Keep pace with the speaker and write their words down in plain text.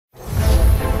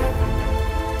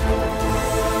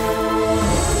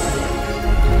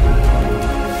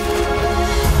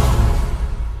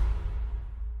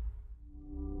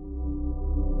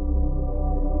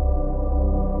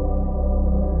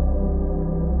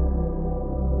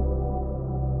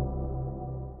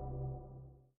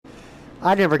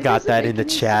I never got that in the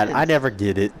chat. Sense. I never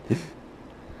get it.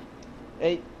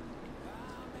 Hey.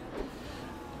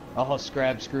 Oh,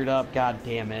 Scrab screwed up. God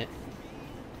damn it.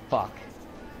 Fuck.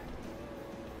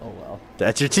 Oh well.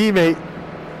 That's your teammate.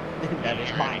 That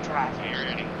is my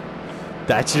traffic.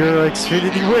 That's your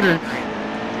Xfinity winner.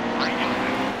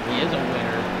 He is a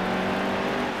winner.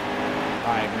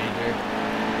 Alright, Major.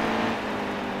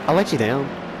 I'll let you down.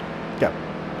 Go.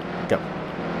 Go.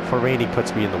 Before Randy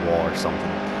puts me in the wall or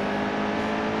something.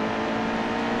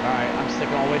 Alright, I'm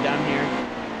sticking all the way down here.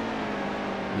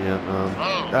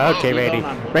 Yeah, okay, Randy.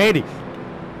 Randy!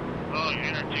 Oh, you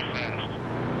entered too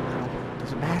fast.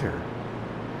 Doesn't matter.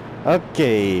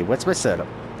 Okay, what's my setup?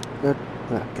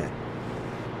 Okay.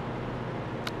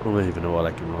 I don't even know what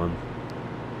I can run.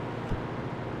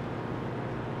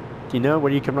 Do you know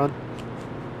where you can run?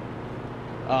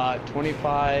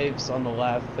 25's on the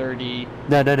left, 30.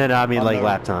 No. I mean, like,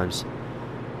 lap times.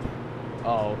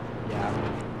 Oh, yeah.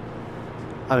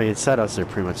 I mean, setups are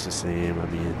pretty much the same. I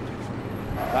mean...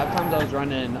 Lap times I was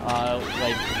running,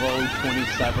 like, low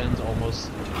 27s, almost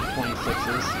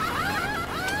 26s.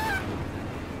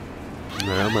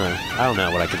 No, I don't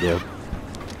know what I can do.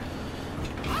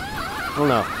 I don't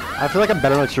know. I feel like I'm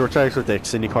better on short tracks with the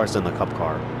Xfinity cars than the Cup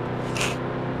car.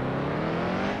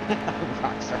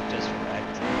 Rockstar just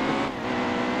wrecked.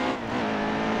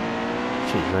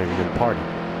 Shit, you're not even gonna party.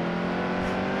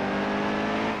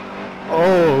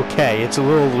 Okay, it's a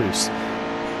little loose.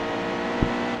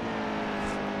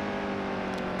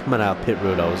 Coming out pit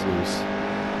road, I was loose.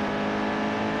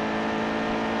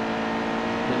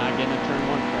 You're not getting a turn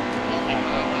one correct.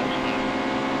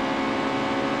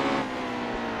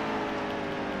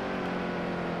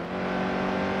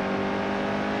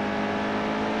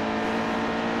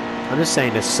 I'm just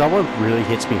saying, if someone really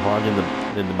hits me hard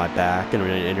into my back and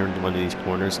really enter into one of these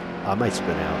corners, I might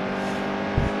spin out.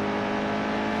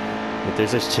 But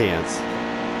there's this chance.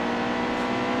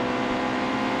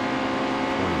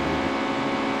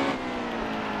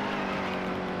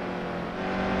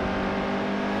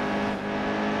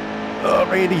 Oh,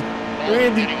 Randy!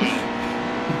 Randy!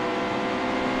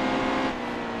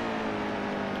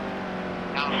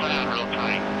 Outside, real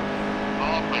tight.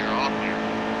 All clear, all clear.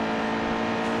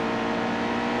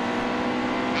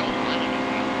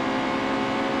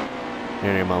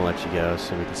 Randy, I'm gonna let you go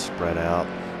so we can spread out.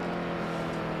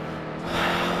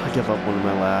 I give up one of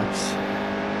my laps.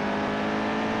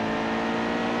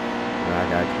 I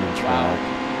gotta come in track.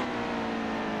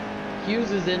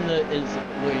 Hughes is in the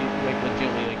like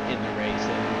legitimately like in the race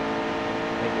and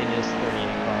like in his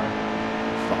 38 car.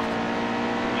 Fuck.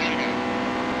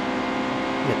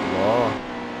 Hit the wall.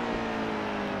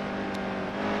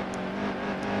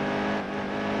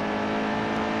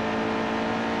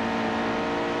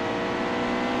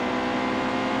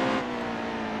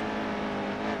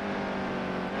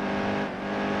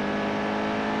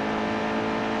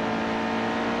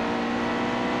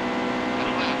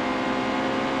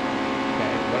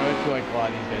 I feel like a lot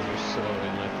of these guys are slow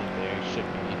and I think they should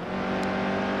be.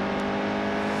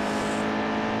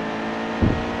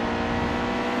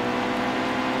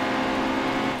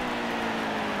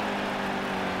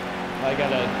 I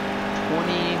got a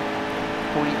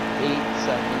 20.87.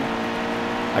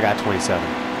 I got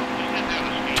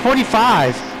 27.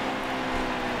 25?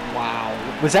 Wow.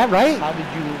 Was that right? How did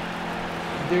you...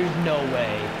 There's no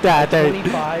way. Yeah,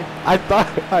 25? I thought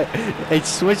it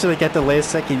switched like at the last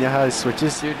second. You know how it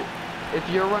switches? Dude, if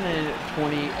you're running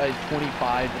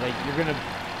 25, like, you're gonna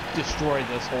destroy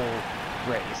this whole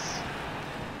race.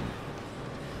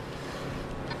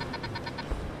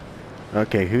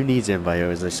 Okay, who needs invite?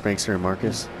 Is it Spankster and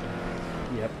Marcus?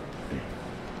 Yep.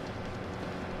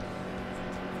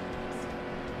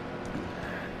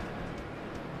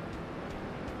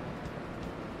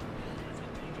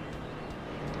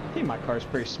 I think my car's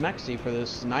pretty smexy for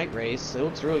this night race. It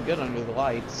looks really good under the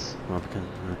lights. Okay,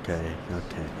 man.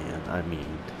 I mean,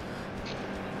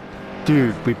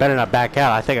 dude, we better not back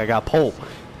out. I think I got pole.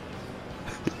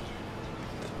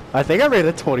 I think I ran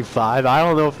a 25. I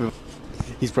don't know if it,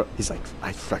 he's like,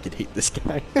 I fucking hate this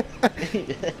guy. I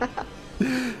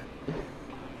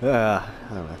don't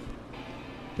know.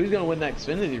 Who's gonna win that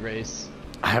Xfinity race?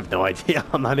 I have no idea.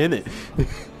 I'm not in it.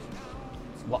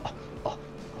 Well,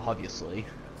 obviously.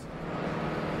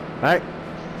 All right,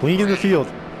 lead in the field.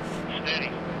 Steady.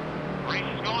 Race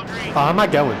is going green. Oh, I'm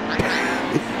not going.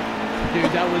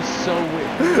 Dude, that was so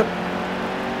weird.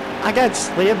 I got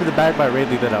slammed in the back by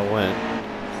Ridley that I went.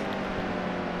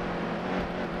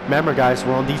 Remember, guys,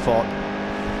 we're on default.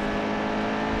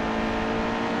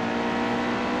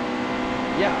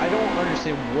 Yeah, I don't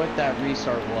understand what that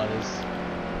restart was.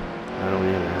 I don't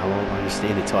either. I won't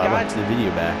understand it until I watch the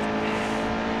video back.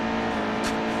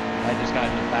 I just got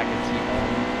in the back of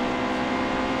T-bone.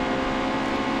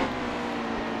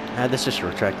 This is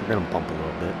short track. We're gonna bump a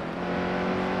little bit.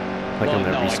 Like well, on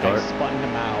the no, restart. Like I spun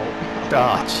him out.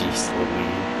 Oh, jeez,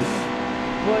 Louise.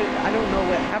 But I don't know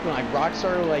what happened. Like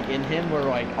Rockstar, like and him were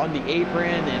like on the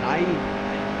apron, and I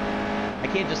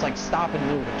can't just like stop in the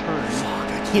middle of a turn. Fuck,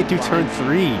 I can't do turn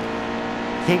 3.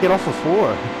 Can't get off of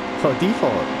 4. Oh,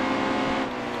 default.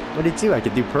 What did it do? I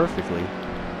could do perfectly.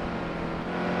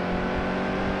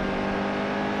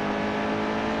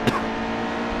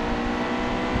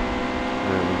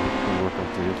 We'll work on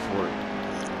 3 and 4.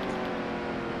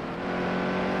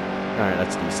 Alright,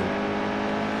 that's decent.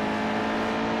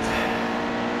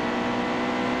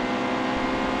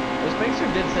 Well, Spencer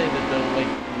did say that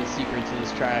the secret to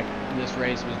this track, this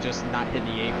race, was just not hitting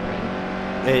the apron.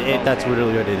 Okay. That's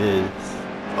literally what it is.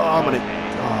 Oh, I'm gonna.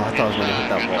 Oh, I thought I was gonna hit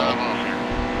that ball.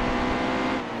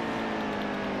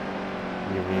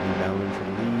 You're Randy Bowman for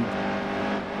the lead.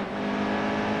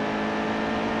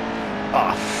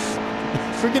 Oh,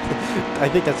 fuck. Forget. I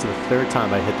think that's the 3rd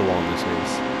time I hit the wall in this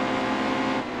race.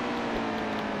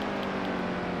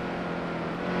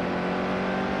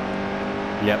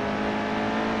 Yep.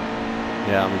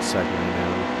 Yeah, I'm in 2nd right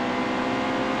now.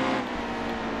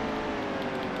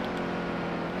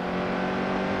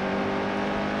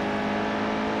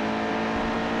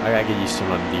 I gotta get used to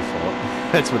it on default.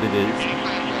 That's what it is.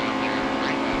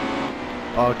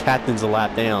 Oh, captain's a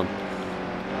lap down.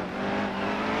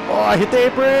 Oh, I hit the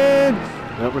apron!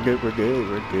 No, we're good, we're good,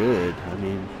 we're good. I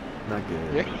mean, not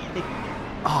good.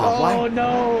 Oh, why? Oh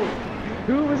no!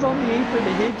 Who was on the apron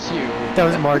to hit you? That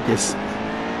was Marcus.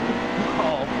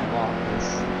 Oh,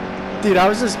 Marcus. Dude, I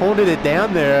was just holding it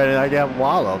down there and I got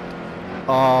walloped.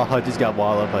 Oh, I just got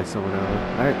walloped by someone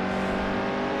else. Alright.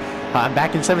 I'm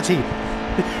back in 17th.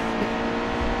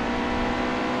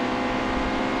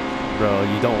 Bro,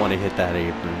 you don't want to hit that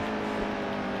apron.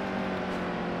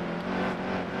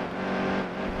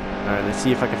 Alright, let's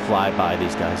see if I can fly by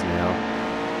these guys now.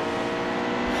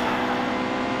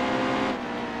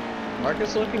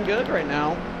 Marcus looking good right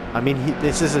now. I mean,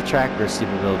 this is a track where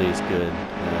stability is good.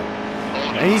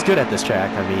 And he's good at this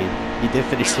track. I mean, he did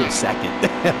finish in 2nd.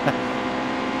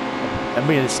 I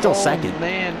mean, it's still 2nd. Oh,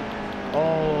 man.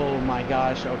 Oh, my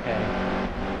gosh. Okay.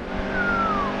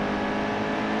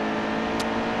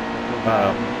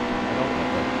 Uh-oh.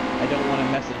 I don't want to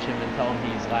message him and tell him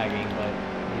he's lagging, but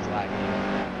he's lagging.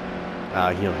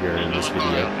 He'll hear it in this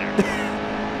video.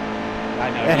 I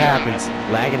know. It happens.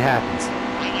 Lagging happens.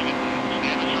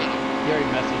 He already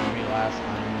messaged me last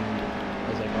time. I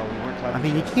was like, oh, we weren't talking. I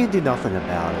mean, you shit. can't do nothing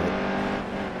about it.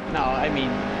 No, I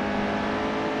mean,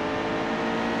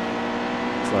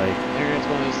 It's like, internet's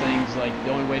one of those things. Like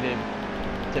the only way to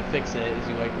fix it is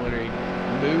you like literally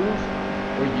move,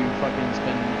 or you fucking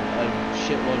spend a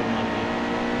shitload of money.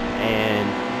 and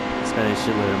spending a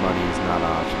shitload of money is not an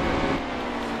option.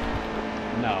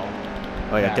 No.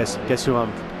 Oh yeah, Exactly. guess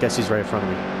who's right in front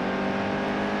of me?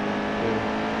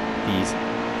 These.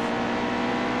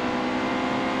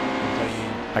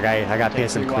 I got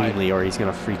past him cleanly, or he's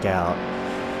gonna freak out.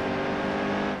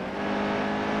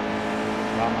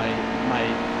 Wow,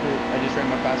 I just ran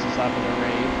my fastest lap of the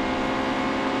race.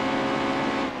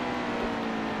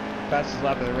 Fastest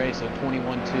lap of the race, so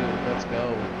 21.2. Let's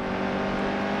go.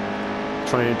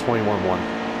 21-1.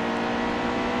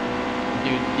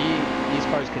 Dude, these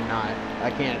cars cannot.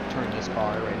 I can't turn this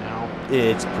car right now.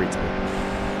 It's pretty tight.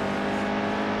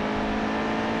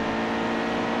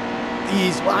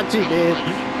 He's watching it.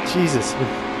 Jesus.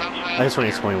 I just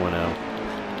ran 21-0.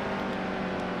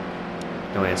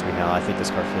 Don't ask me how. I think this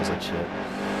car feels like shit.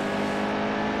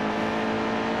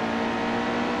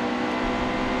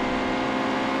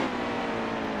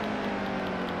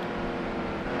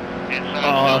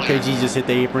 Oh, okay, Jesus hit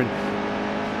the apron.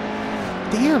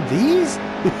 Damn, these?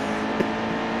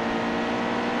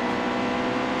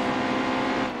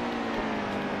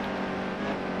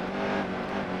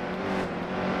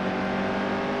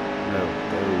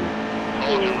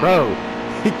 Bro,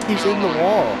 it keeps hitting the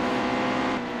wall.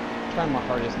 Trying my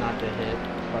hardest not to hit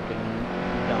fucking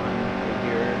done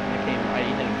here. I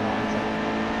hit him once.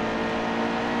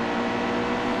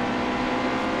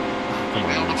 Come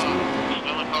on, let's see.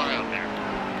 Another car out there.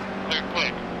 Clear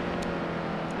quick.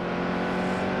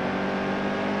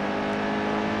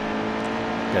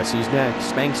 Guess who's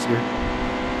next? Spankster.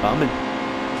 Coming.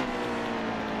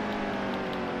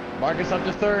 Marcus up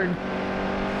to third.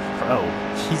 Bro,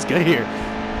 he's good here.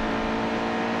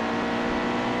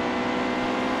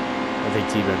 I think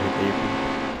T-Bone hit the apron.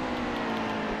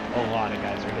 A lot of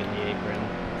guys are hitting the apron.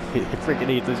 He freaking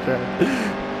ate this track.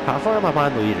 How far am I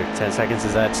behind the leader? 10 seconds,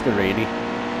 is that still Randy?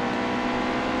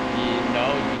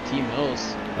 No, would be T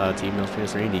Mills. Team Mills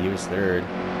finished Randy. He was third.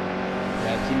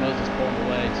 Yeah, T Mills is pulling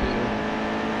away too.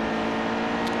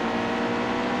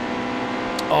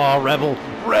 Oh, Rebel!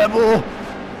 Rebel!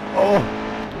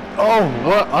 Oh,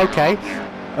 what? Okay.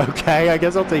 Okay, I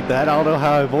guess I'll take that. I don't know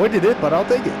how I avoided it, but I'll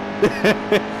take it.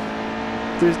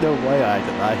 There's no way I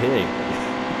did not hit it.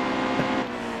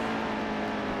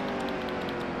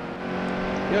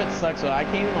 You know what sucks? So I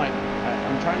can't even like,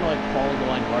 I'm trying to like follow the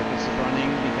line Marcus is running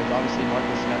because obviously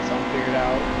Marcus has got something figured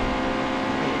out.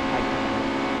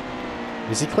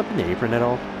 Is he clipping the apron at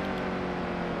all?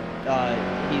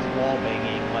 He's wall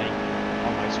banging like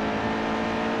on my screen.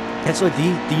 That's what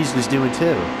these was doing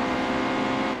too.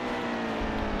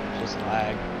 Just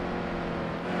lag.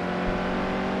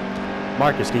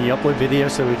 Marcus, can you upload video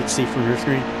so we can see from your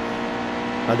screen?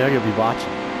 I know you'll be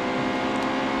watching.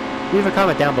 Leave a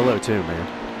comment down below too, man.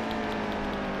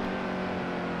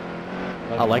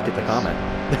 I liked it, the comment.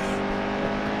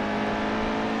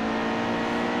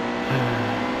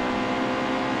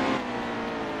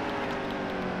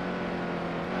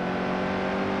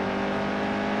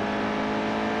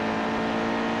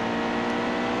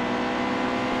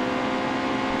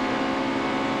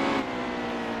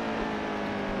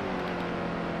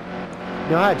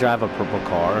 You know how I drive a purple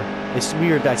car? It's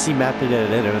weird. I see Matt in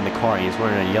the car and he's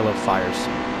wearing a yellow fire suit.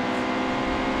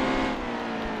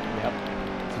 Yep.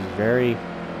 It's very,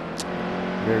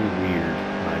 very weird,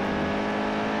 in my opinion.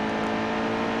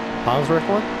 Palmsworth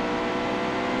one?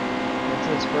 That's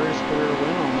his first career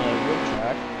win on the road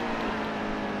track.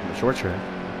 On the short track.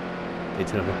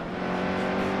 Daytona.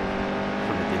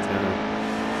 From the Daytona.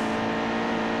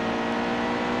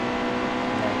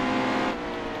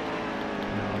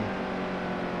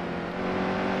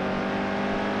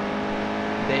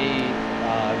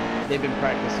 They've been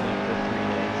practicing it for 3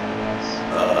 days, I guess.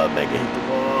 Mega hit the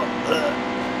ball.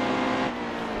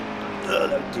 That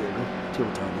was terrible.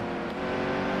 Terrible timing.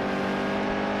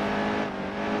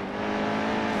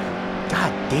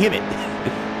 God damn it.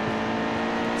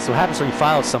 So what happens when you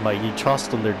follow somebody, you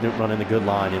trust them, they're running a good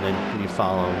line, and then when you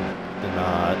follow them, they're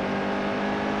not.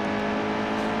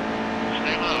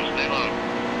 Stay low, stay low.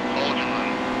 Hold your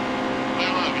line. Stay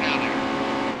low, get down there.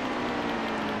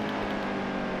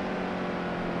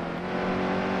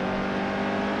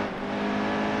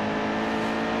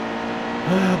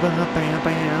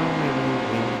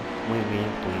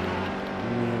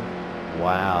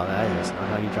 Wow, that is not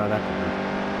how you draw that corner.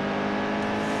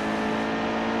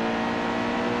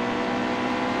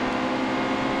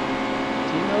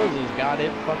 T-Nose has got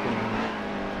it fucking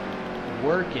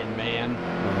working, man.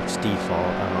 Well, it's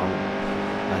default. I'm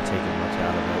not taking much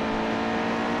out of it.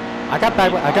 I got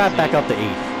back up to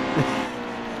 8th.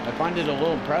 I find it a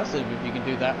little impressive if you can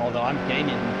do that, although I'm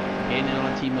gaining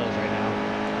on T-Mills right now.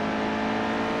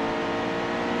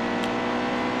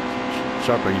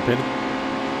 Sharp, are you pinning?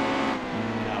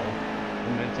 No.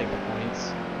 I'm going to take the points.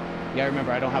 You gotta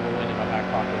remember, I don't have a win in my back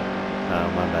pocket. Oh,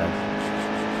 my bad.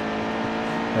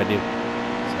 I do.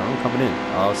 So I'm coming in.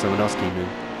 Oh, someone else came in.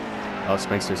 Oh,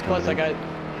 Spankster's coming in. Plus,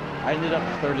 I ended up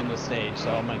 3rd in the stage,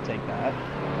 so I'm going to take that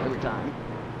every time.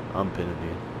 I'm pinning,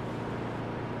 dude.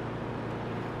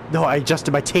 No, I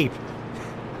adjusted my tape.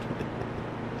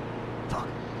 Fuck.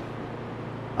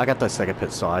 I got the second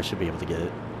pit stall. I should be able to get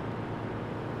it.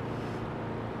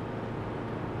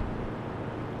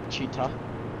 Cheetah.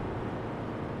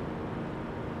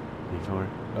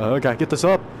 Oh, I gotta get this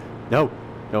up. No.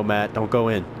 No, Matt, don't go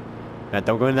in. Matt,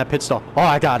 don't go in that pit stall. Oh,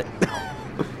 I got it.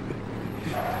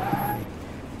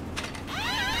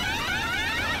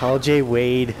 Paul J.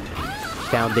 Wade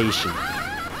Foundation.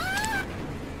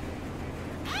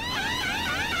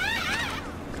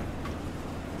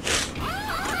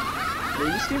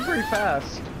 Yeah, you seem pretty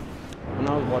fast when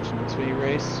I was watching the Xfinity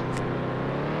race.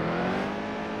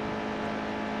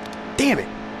 Damn it.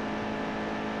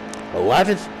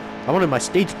 11th? I wanted my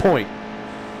stage point.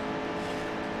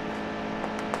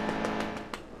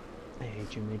 I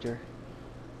hate you, Major.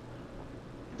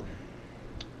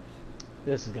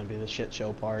 This is gonna be the shit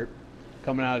show part.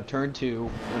 Coming out of turn 2,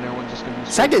 when everyone's just gonna be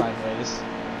straight sideways.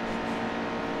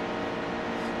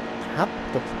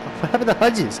 What happened to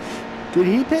Hudges? Did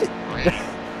he pit?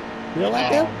 You don't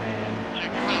like him? Oh man.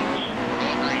 Check your mounts. We're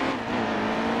all green.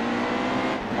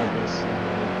 Marcus,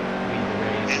 lead the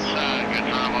race. Inside, good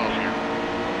time off here.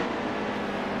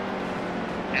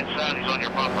 Inside, he's on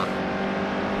your bumper.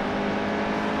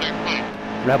 Clear point.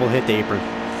 Rebel hit the apron.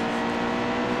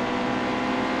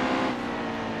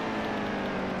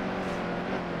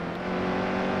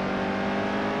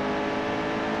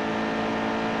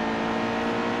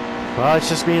 Well, it's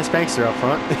just me and Spankster up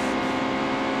front.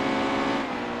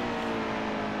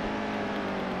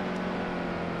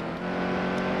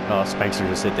 Oh, Spencer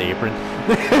just hit the apron.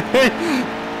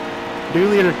 New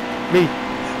leader, me.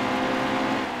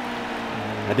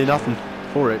 I did nothing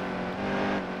for it.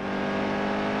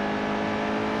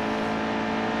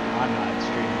 I'm not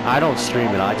streaming. I don't stream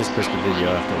it. I just post the video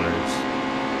afterwards.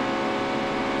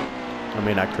 I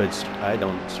mean, I could. I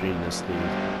don't stream this thing.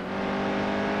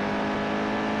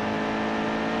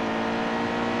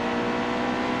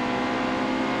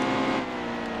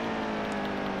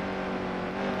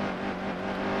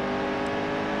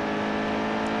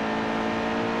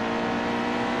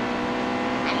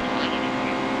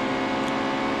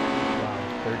 Wow,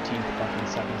 13 fucking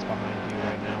seconds behind you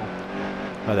right now.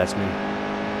 Oh, that's me.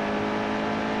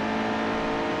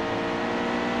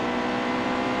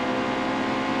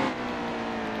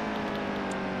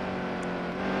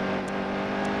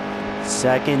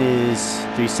 Second is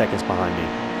 3 seconds behind me.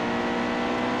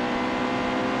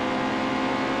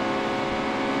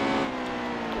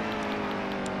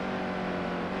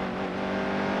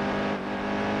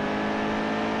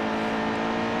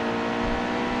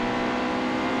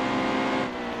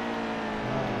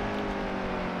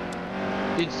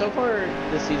 Dude, so far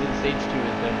this season, stage 2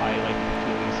 has been my like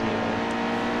Achilles heel.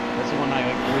 That's the one I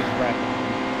like always wreck on.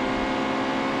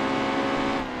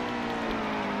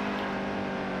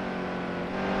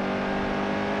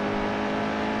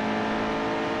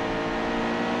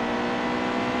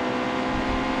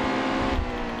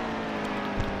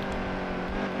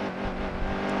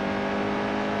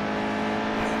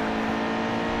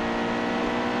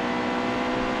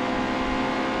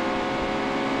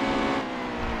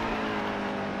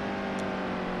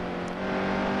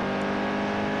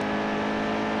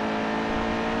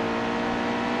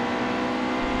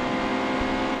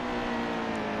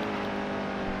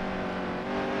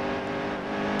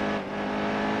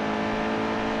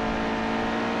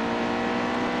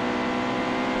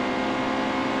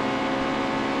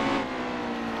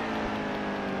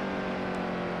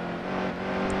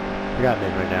 I got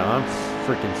men right now. I'm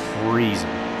freaking freezing.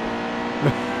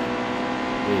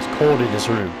 It is cold in this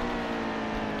room.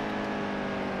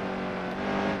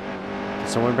 Can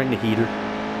someone bring the heater?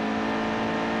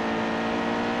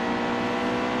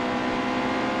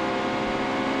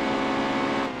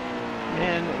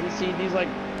 Man, you see these like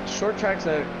short tracks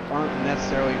that aren't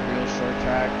necessarily real short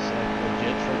tracks, like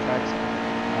legit short tracks.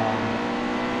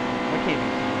 Why can't be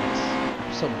Phoenix?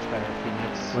 I'm so much better at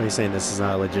Phoenix. What are you saying? This is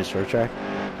not a legit short track?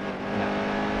 No.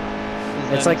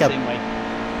 It's like a. Same, like,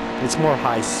 It's more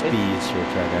high speed short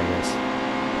track, I guess.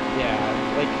 yeah,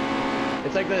 like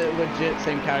it's like the legit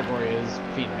same category as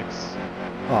Phoenix.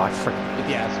 Oh, I freaking. If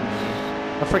you ask me.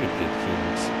 I freaking hate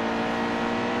Phoenix.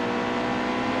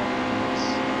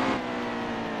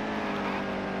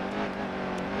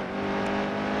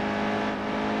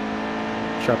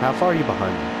 Sharp, how far are you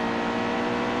behind me?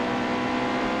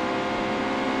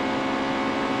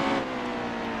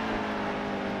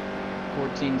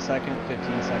 Second,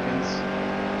 15 seconds.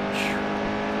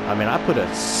 I mean, I put a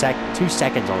 2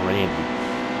 seconds on Randy.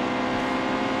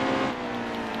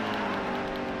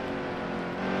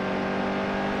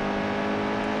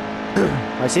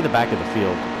 I see the back of the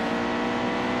field.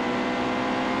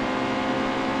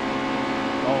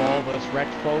 Oh, all this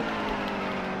wrecked folk.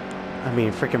 I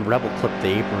mean, freaking Rebel clipped the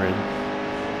apron.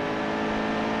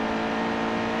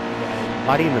 Yeah,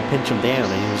 I didn't even pinch him down,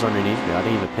 and he was underneath me. I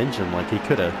didn't even pinch him. Like, he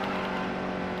could have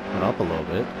went up a little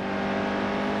bit.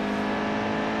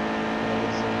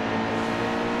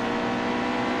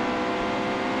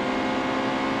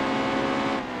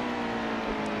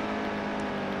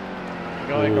 I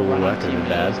got like a run on that could've been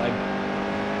teammates. bad.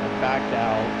 I backed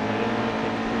out, but I didn't want to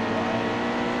take it too wide.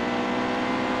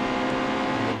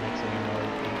 And then next thing you know,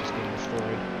 I'm just getting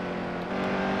destroyed.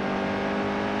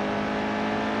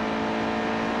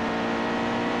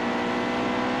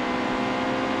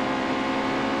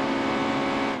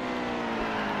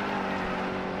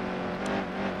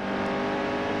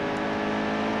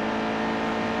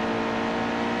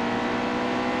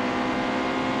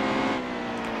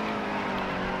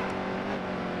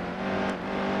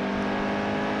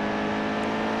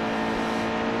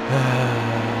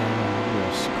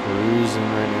 I'm just cruising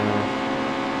right now.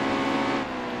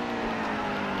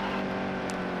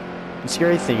 The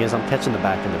scary thing is I'm catching the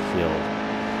back of the field.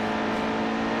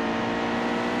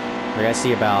 Like I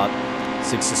see about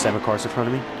 6 to 7 cars in front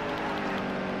of me.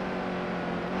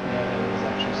 Yeah, that is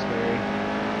actually scary.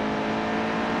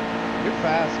 You're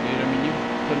fast, dude. I mean, you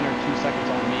put in there 2 seconds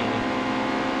on me.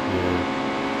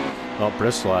 Yeah. Well,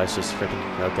 Bristol is just freaking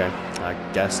okay. I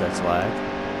guess that's lag.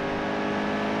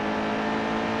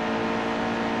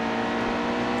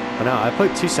 But no, I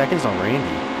put 2 seconds on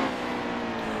Randy.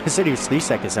 I said he was 3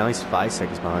 seconds, now he's 5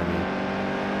 seconds behind me.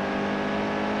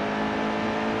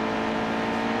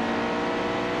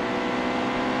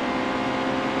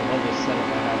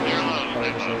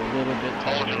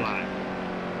 Hold your me. line.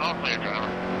 All clear,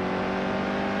 driver.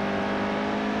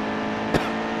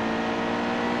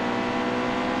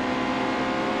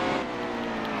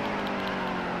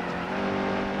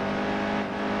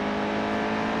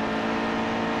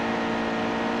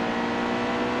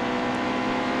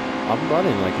 I'm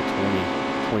running like a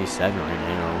 27 right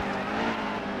now.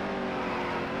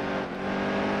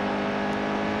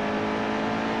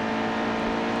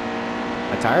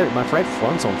 My right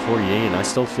front's on 48 and I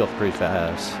still feel pretty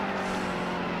fast. The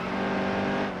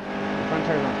front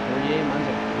tire's on 48, mine's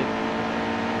on 50.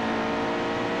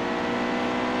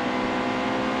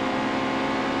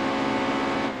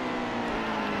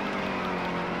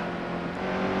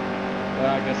 But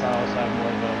I guess I also have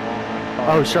more of a long run car.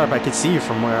 Oh, Sharp, I can see you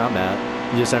from where I'm at.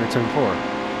 You just entered turn 4.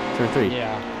 Turn 3.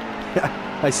 Yeah.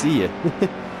 I see you.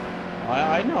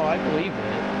 I know, I believe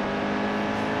it.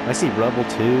 I see Rebel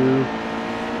too.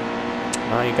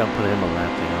 I ain't gonna put him a lap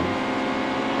down.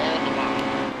 Hold the line.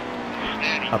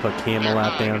 Steady. I'll put Cam a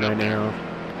lap down right now.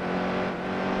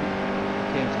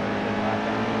 Cam's already been lapped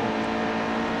down now.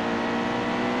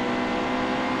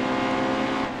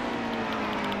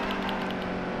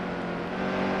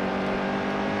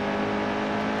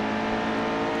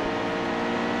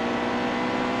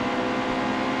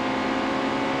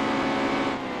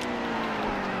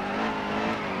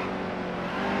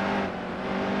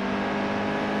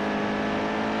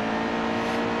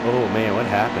 Oh man, what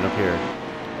happened up here?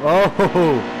 Oh!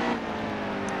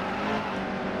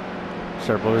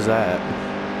 Sharp, what was that?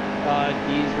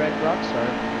 D's Red Rockstar.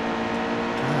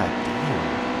 God damn.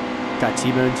 Got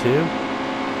T-Bone too?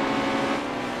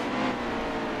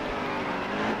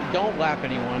 Don't lap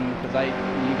anyone, because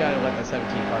you gotta let the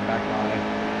 17 car back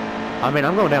by. I mean,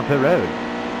 I'm going down pit road.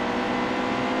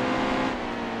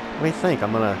 What do you think?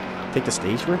 I'm gonna take the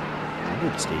stage room? I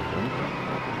need the stage room.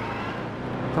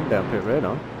 Come down pit road,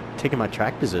 I'm taking my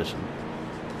track position.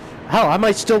 Hell, I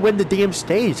might still win the damn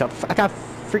stage. I got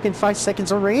freaking 5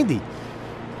 seconds on Randy.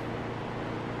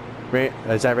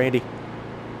 Is that Randy?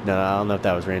 No, I don't know if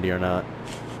that was Randy or not.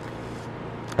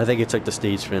 I think he took the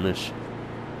stage finish.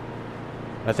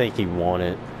 I think he won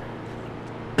it.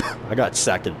 I got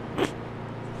second.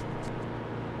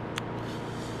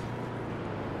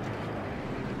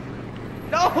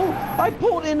 No! I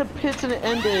pulled in the pits and it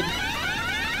ended.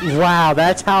 Wow,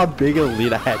 that's how big a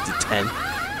lead I had to 10.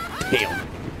 Damn.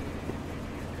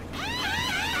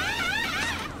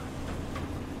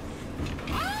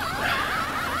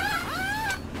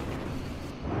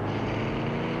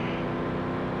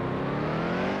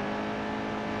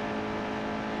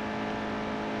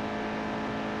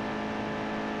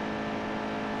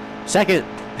 Second.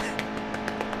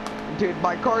 Dude,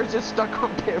 my car's just stuck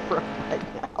on pit road right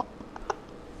now.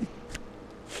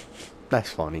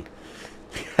 That's funny.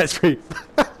 That's pretty.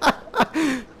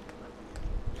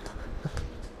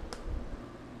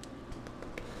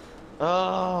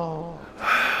 Oh.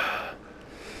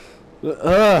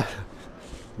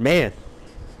 Man.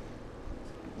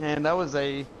 Man, that was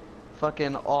a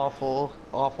fucking awful,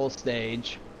 awful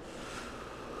stage.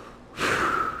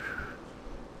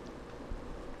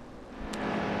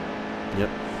 Yep.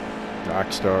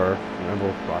 Rockstar.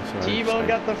 Remember Rockstar. T-Bone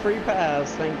got the free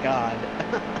pass, thank God.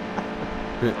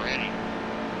 Ready.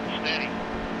 Steady.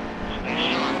 Stay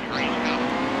short. Green's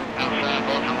coming. Outside,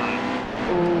 hold your line.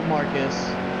 Ooh, Marcus.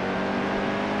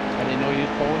 I didn't know he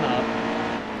was pulling up.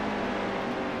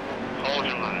 Hold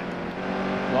your line.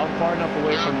 Well, I'm far enough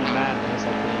away from the madness,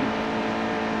 I think.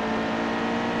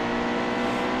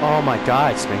 Oh my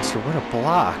God, Spinster, what a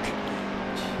block.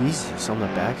 Jesus, on the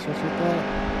backstretch with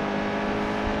that?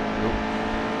 Nope.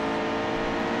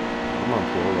 I'm on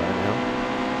pole right now.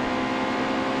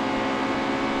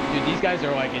 Dude, these guys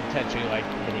are like intentionally like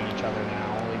hitting each other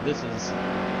now. Like this is.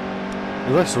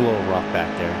 It looks a little rough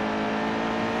back there.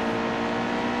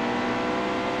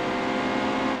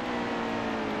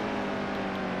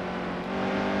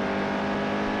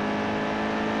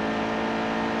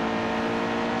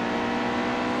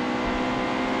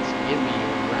 Give me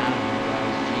around, you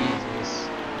guys. Jesus.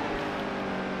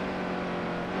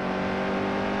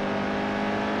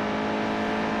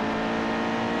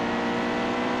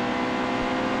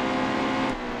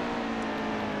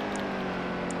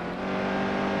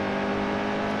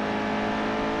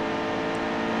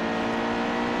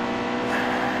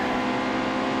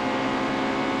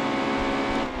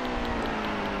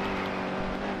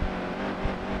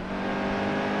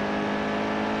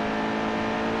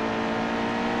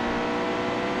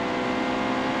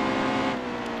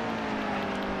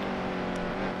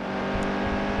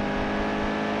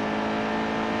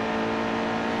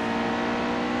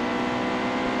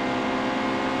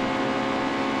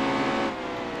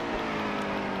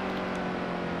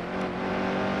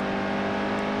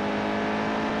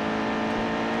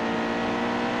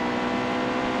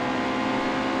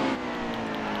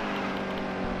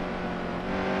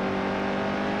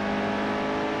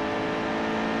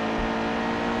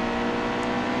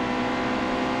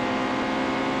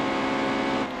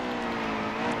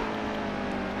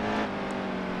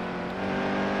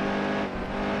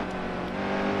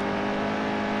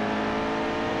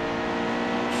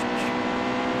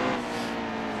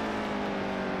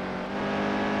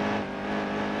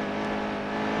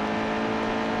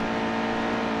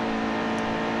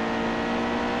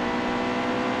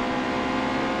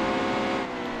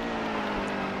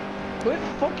 quit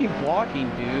fucking blocking,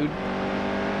 dude.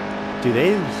 Dude,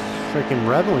 they freaking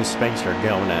Rebel and Spanx are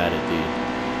going at it, dude.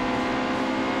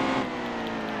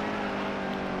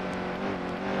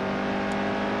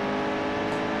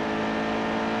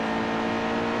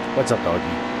 What's up,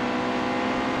 doggy?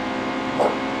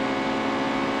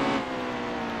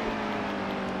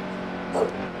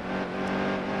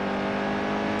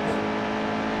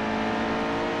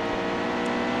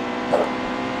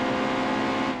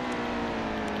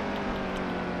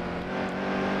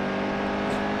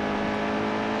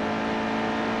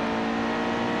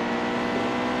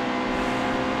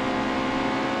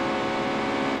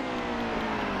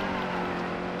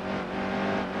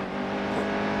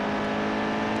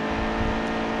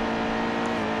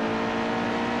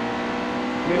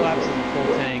 Laps in the full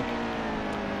tank.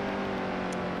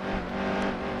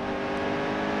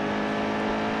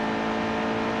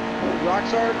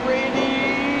 Rockstar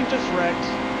Randy just wrecked.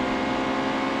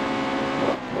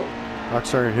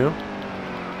 Rockstar and who?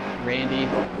 Randy.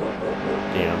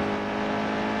 Damn.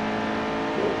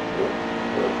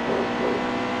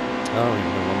 I don't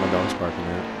even know what my dog's barking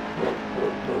at.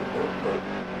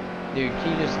 Dude, can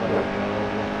you just let it go?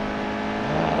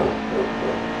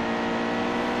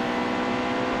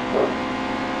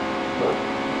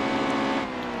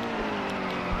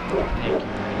 Thank you,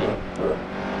 Randy.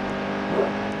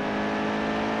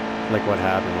 Like what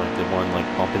happened? Like did one like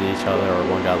bump into each other or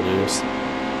one got loose?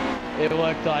 It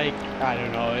looked like, I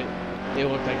don't know, it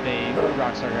looked like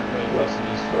Rockstar got really loose and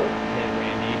just hit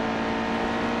Randy.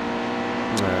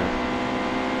 Alright.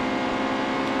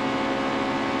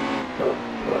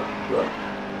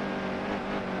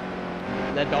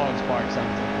 That dog's bark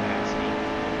sounds like nasty.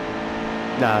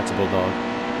 Nah, it's a bulldog.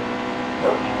 Oh,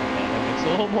 okay, that makes a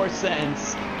little more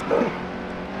sense.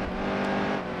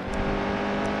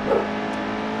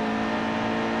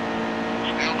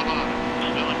 Stay on the bottom.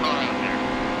 Still a car out there.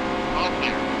 All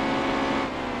clear.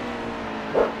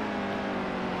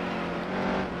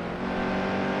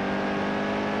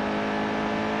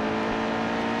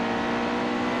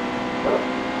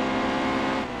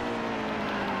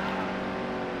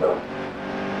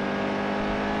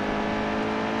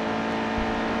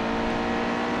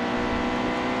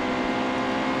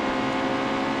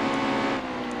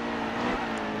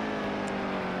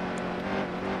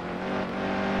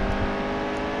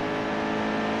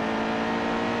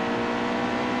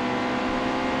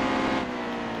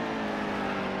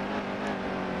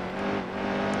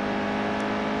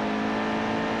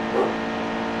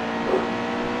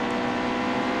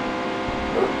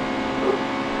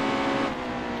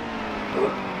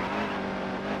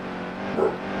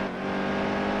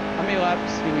 How many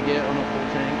laps do we get on a full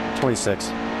tank?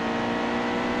 26.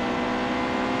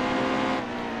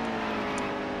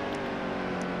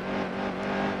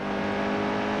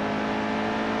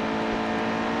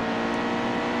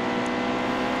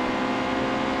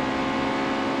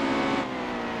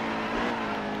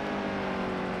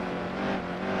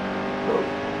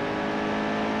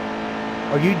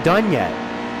 Are you done yet?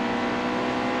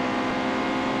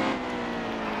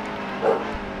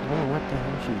 Oh, what the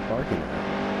hell is she barking at?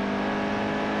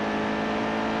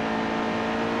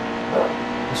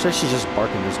 I'm sure she's just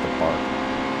barking just to bark.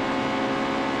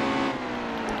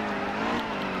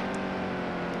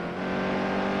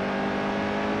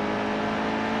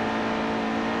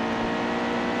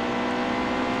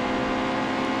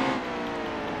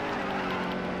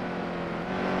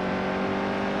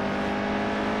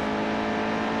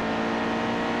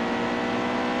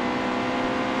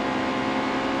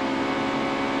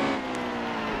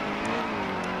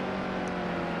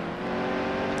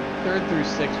 Third through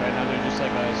sixth right now, they're just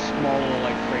like a small little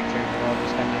like freight train. We're all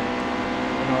just kind of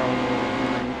in our own little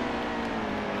group.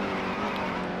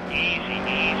 Easy,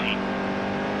 easy.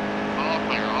 All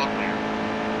clear, all clear.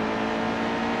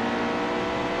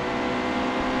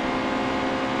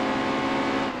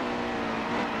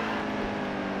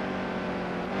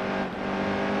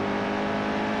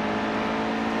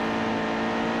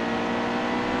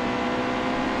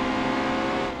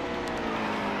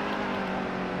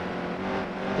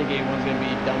 I think anyone's gonna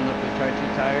be dumb enough to try 2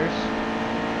 tires.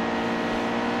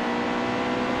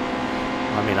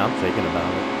 I mean, I'm thinking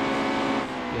about it.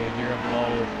 Dude, you're gonna blow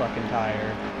a fucking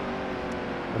tire.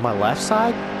 On my left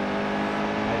side? I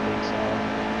think so.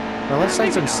 My left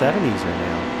side's in Maybe not. 70s right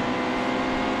now.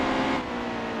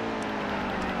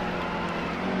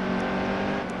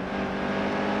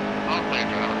 All clear,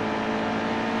 driver.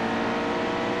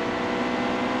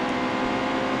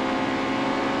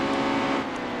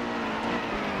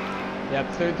 Yep,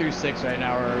 third through sixth right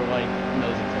now are like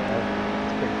nose and tail.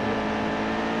 It's pretty cool.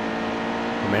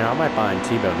 I mean, I might find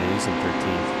T-Bone and he's in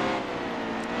 13th.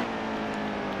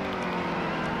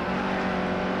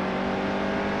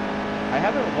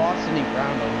 haven't lost any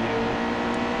ground on you.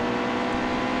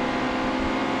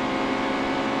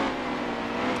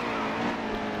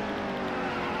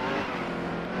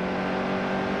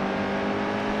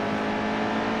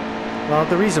 Well,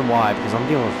 the reason why, because I'm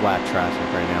dealing with flat traffic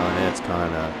right now, and it's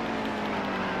kind of...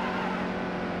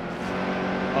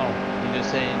 Oh, you're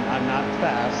just saying I'm not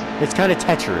fast. It's kind of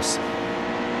Tetris. Stay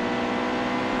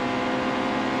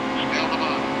on the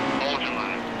bottom. Hold your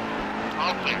line.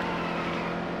 All clear.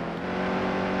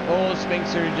 Oh,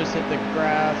 Spinxer just hit the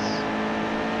grass.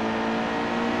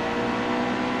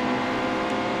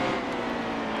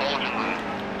 Hold your line.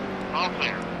 All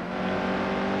clear.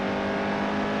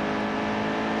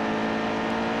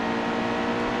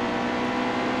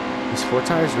 Is 4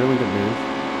 tires really the move?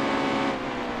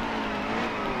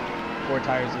 4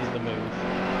 tires is the move.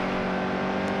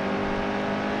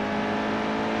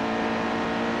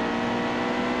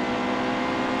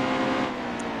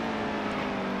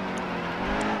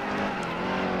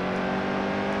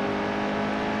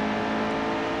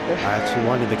 I actually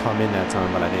wanted to come in that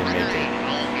time, but I didn't make it.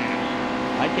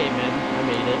 I came in. I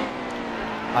made it.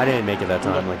 I didn't make it that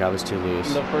time, like I was too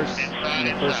loose. The first of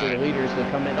the leaders to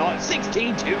come in. Oh,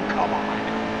 16-2. Come on.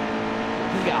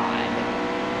 God.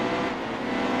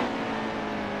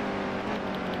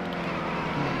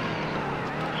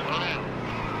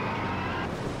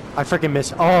 I freaking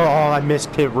missed. Oh, I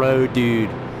missed pit road, dude.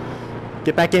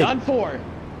 Get back in. Done for.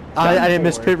 I didn't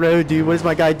miss pit road, dude. What is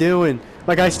my guy doing?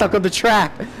 My guy's stuck on the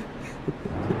track.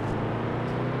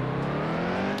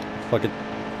 Fuck it.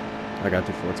 I got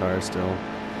the 4 tires still.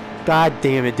 God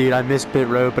damn it, dude. I missed pit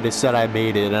road, but it said I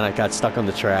made it, and I got stuck on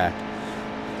the track.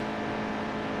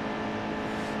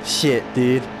 Shit,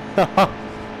 dude.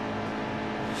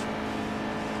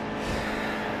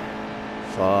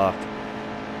 Fuck.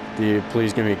 Dude,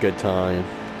 please give me a good time.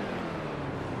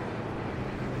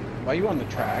 Why are you on the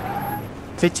track?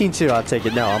 15-2, I'll take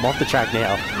it. No, I'm off the track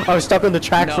now. I was stuck on the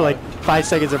track for like 5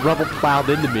 seconds and rubble plowed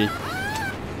into me.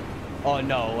 Oh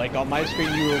no, like on my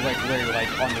screen you were like literally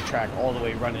like on the track all the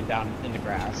way running down in the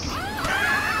grass.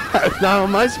 Not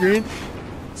on my screen.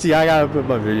 See, I gotta put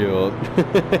my video up.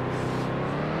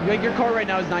 Like your car right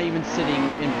now is not even sitting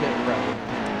in pit road.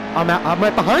 I'm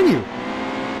right behind you.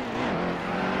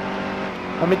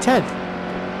 I'm at 10th.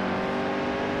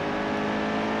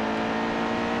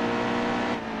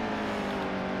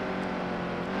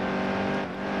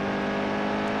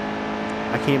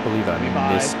 I can't believe I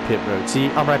missed pit road. See,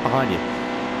 I'm right behind you.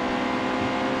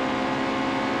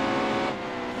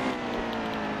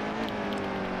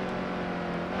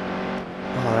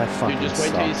 Oh, that fucking Dude, just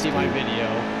wait till you see my dude. video.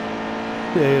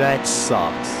 Dude, that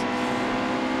sucks.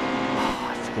 Oh,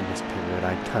 I freaking missed pit road.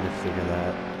 I kind of figured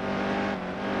that.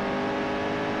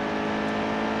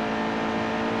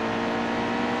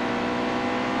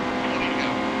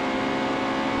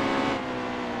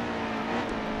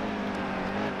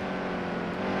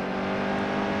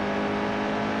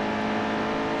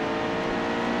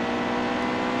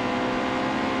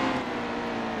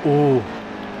 Ooh.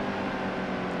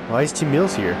 Why is Team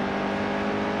Mills here?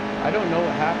 I don't know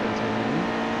what happened to him.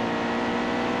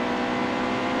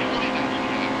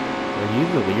 Are you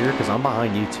the leader? Because I'm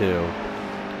behind you too.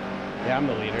 Yeah, I'm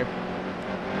the leader.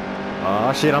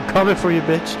 Oh shit, I'm coming for you,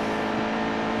 bitch.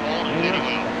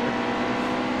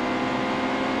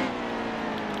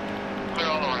 Clear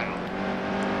all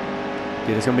around.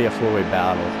 Dude, it's gonna be a 4-way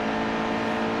battle.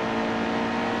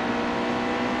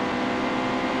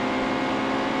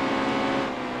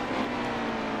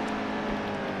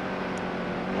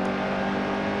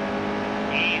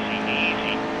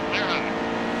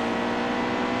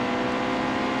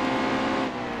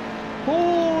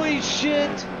 Holy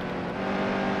shit!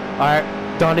 Alright,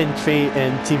 Dunn and Fate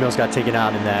and T-Mills got taken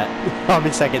out in that. I'm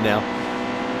in second now.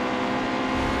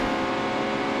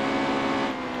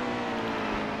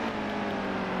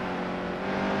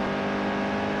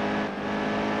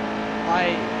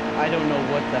 I don't know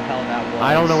what the hell that was.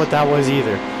 I don't know what that was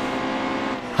either.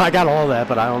 I got all that,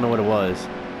 but I don't know what it was.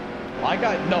 I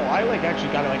like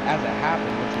actually got it like as it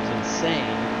happened, which was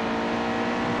insane.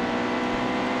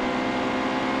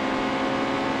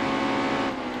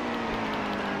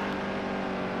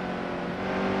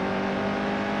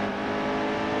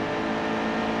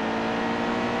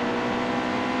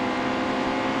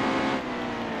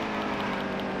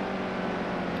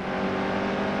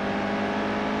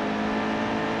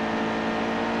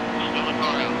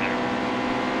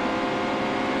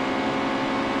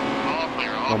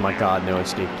 Oh my god, no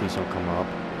escape, please don't come up.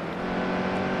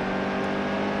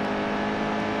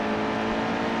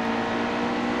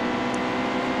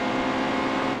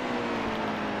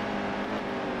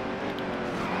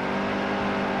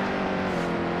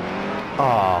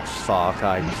 Oh, fuck.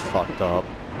 I fucked up.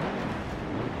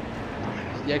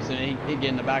 You accidentally hit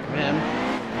in the back of him.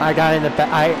 I got in the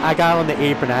I got on the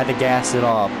apron. I had to gas it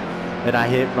off. And I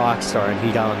hit Rockstar, and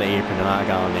he got on the apron, and I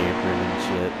got on the apron and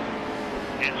shit.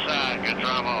 Inside, good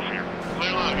drive off here.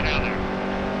 Clear line, get out there.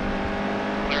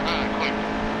 Clear high, quick.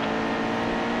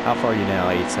 How far are you now?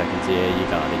 8 seconds. Yeah, you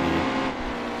got it, dude.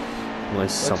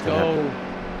 Unless something happens.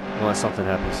 Unless something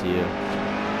happens to you.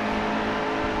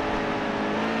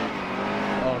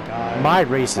 Oh god. My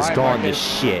race is Alright, gone to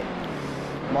Marcus. shit.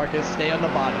 Marcus, stay on the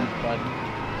bottom, bud.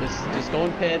 Just go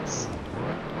in pits.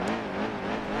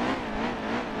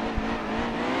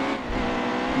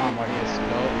 Come on, Marcus,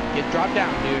 go. Drop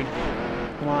down, dude.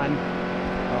 Come on.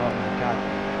 Oh my god.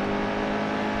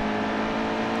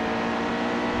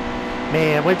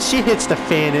 Man, when she hits the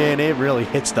fan in, it really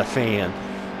hits the fan.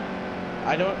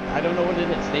 I don't know what it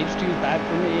is. Stage 2 is bad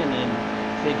for me, and then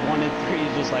stage 1 and 3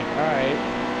 is just like, alright.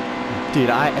 Dude,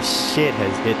 shit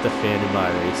has hit the fan in my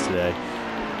race today.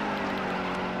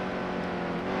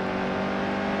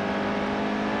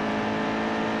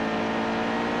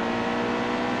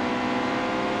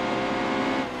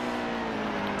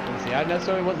 I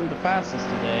necessarily wasn't the fastest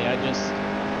today. I just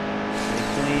stayed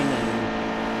clean and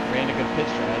ran a good pit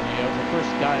strategy. I was the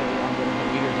first guy on the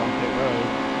leaders on pit road.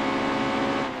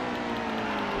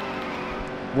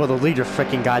 Well, the leader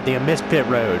freaking goddamn missed pit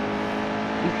road.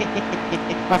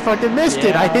 I fucking missed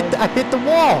it. I hit the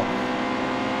wall.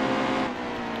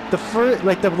 The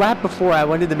lap before, I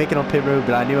wanted to make it on pit road,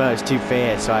 but I knew I was too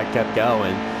fast, so I kept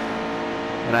going.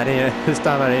 And I didn't. This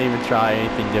time I didn't even try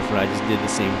anything different. I just did the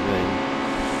same thing.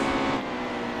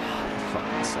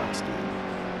 Sucks, dude.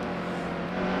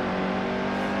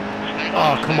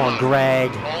 Oh, come on,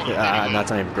 Greg. That's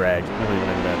not even Greg. I don't even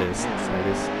know who that is.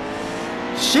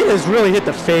 Shit has really hit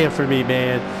the fan for me,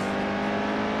 man.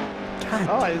 God.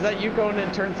 Oh, is that you going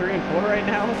in turn 3 and 4 right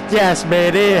now? Yes,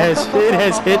 man, it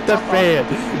has hit the fan.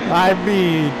 I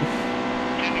mean,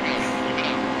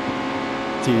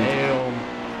 dude. Damn.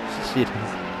 Shit.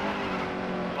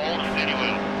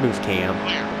 Move Cam.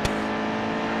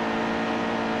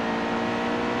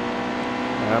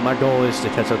 My goal is to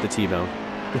catch up to T-Bone.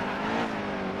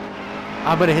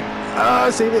 I'm gonna hit. Oh,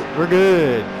 save it. We're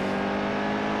good.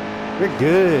 We're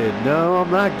good. No,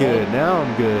 I'm not good. Now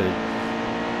I'm good.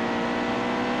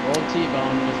 Old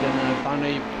T-Bone was gonna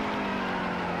finally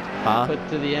put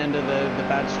to the end of the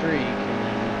bad streak, and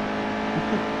then.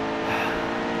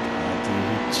 God,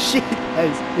 dude. Shit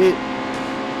has hit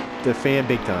the fan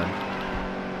big time.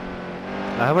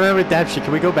 I want to have redemption.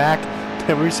 Can we go back?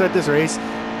 Can we restart this race?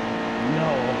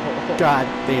 No. God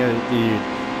damn it, dude.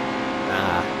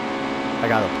 Nah. I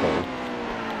got a pole.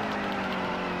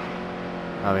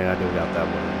 I mean, I do got that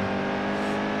win.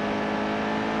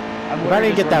 If I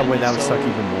didn't get that win, that would suck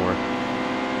even more.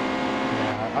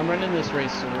 Yeah, I'm running this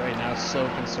race right now so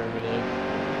conservative.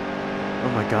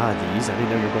 Oh my god, these. I didn't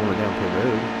know you were going down pit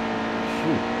road.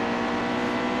 Shoot.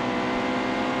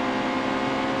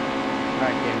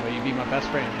 Alright, Gambo, you be my best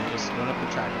friend. You just went up the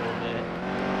track a little bit.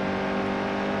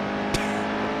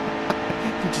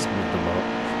 You just moved them up.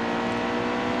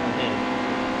 I did.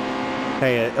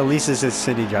 Hey, at least this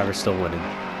Cindy driver still winning.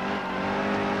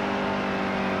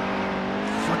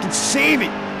 Fucking save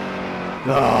it!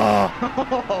 Oh.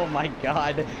 Oh my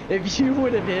god. If you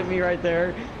would have hit me right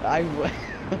there, I would.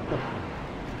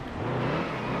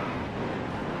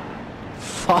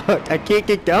 Fuck, I can't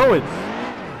get going.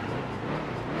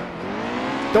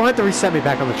 Don't have to reset me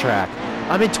back on the track.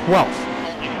 I'm in 12th.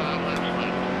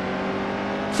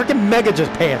 Freaking Mega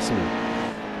just passed me.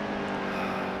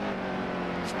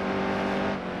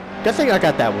 Good thing I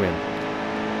got that win.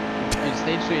 And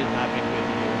stage 3 has not been good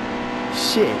to you.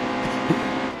 Shit.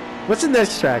 What's the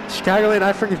next track? Chicagoland?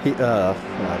 I freaking hate. Oh,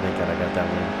 thank God I got that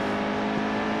win.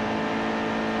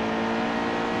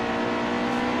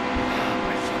 Oh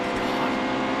my fucking God.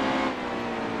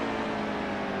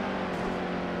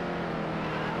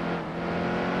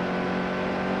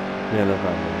 Yeah, no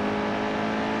problem.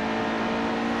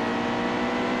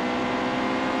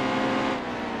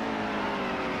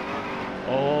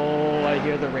 Oh, I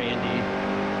hear the Randy.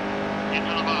 Get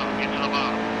to the bottom, get to the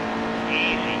bottom.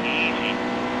 Easy, easy.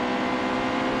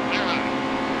 Clear high.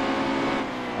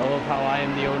 I love how I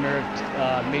am the owner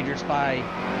of Major Spy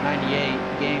 98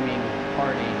 Gaming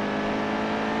Party.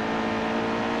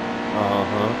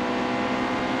 Uh-huh.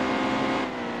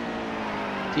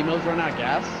 T-Mo's run out of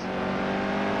gas?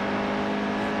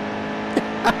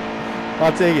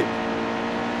 I'll take it.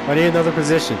 I need another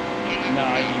position. No,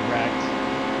 he wrecked.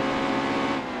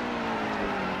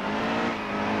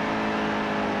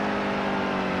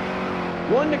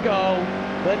 One to go.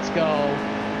 Let's go.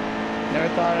 Never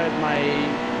thought of my...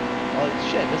 Oh,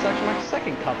 shit, this is actually my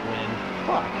second cup win.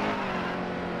 Fuck.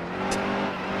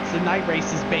 It's the night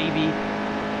races, baby.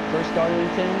 First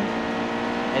Darlington.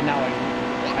 And now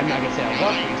I'm not gonna say I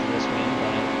lucked into this win,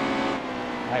 but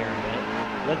I earned it.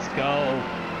 Let's go.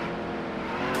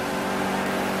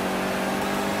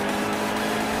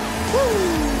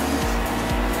 Woo!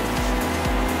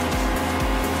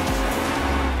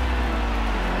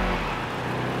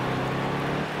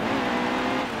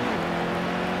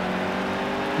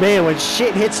 Man, when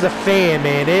shit hits the fan,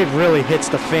 man, it really hits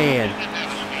the fan.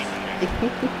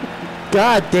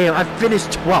 God damn, I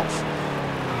finished 12th.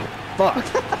 Fuck.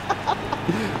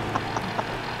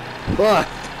 Fuck.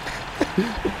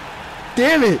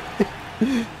 Damn it.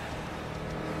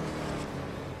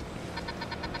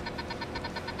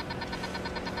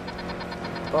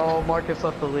 Oh, Marcus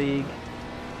left the league.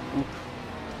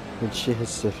 When shit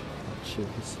hits the... Shit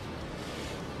hits...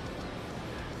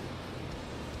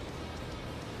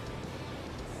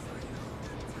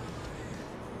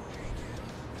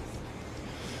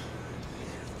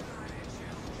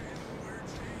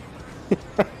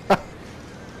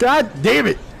 God damn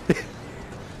it!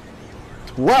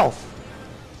 12th!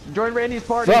 Join Randy's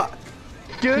party. Fuck!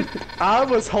 Dude, I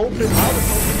was hoping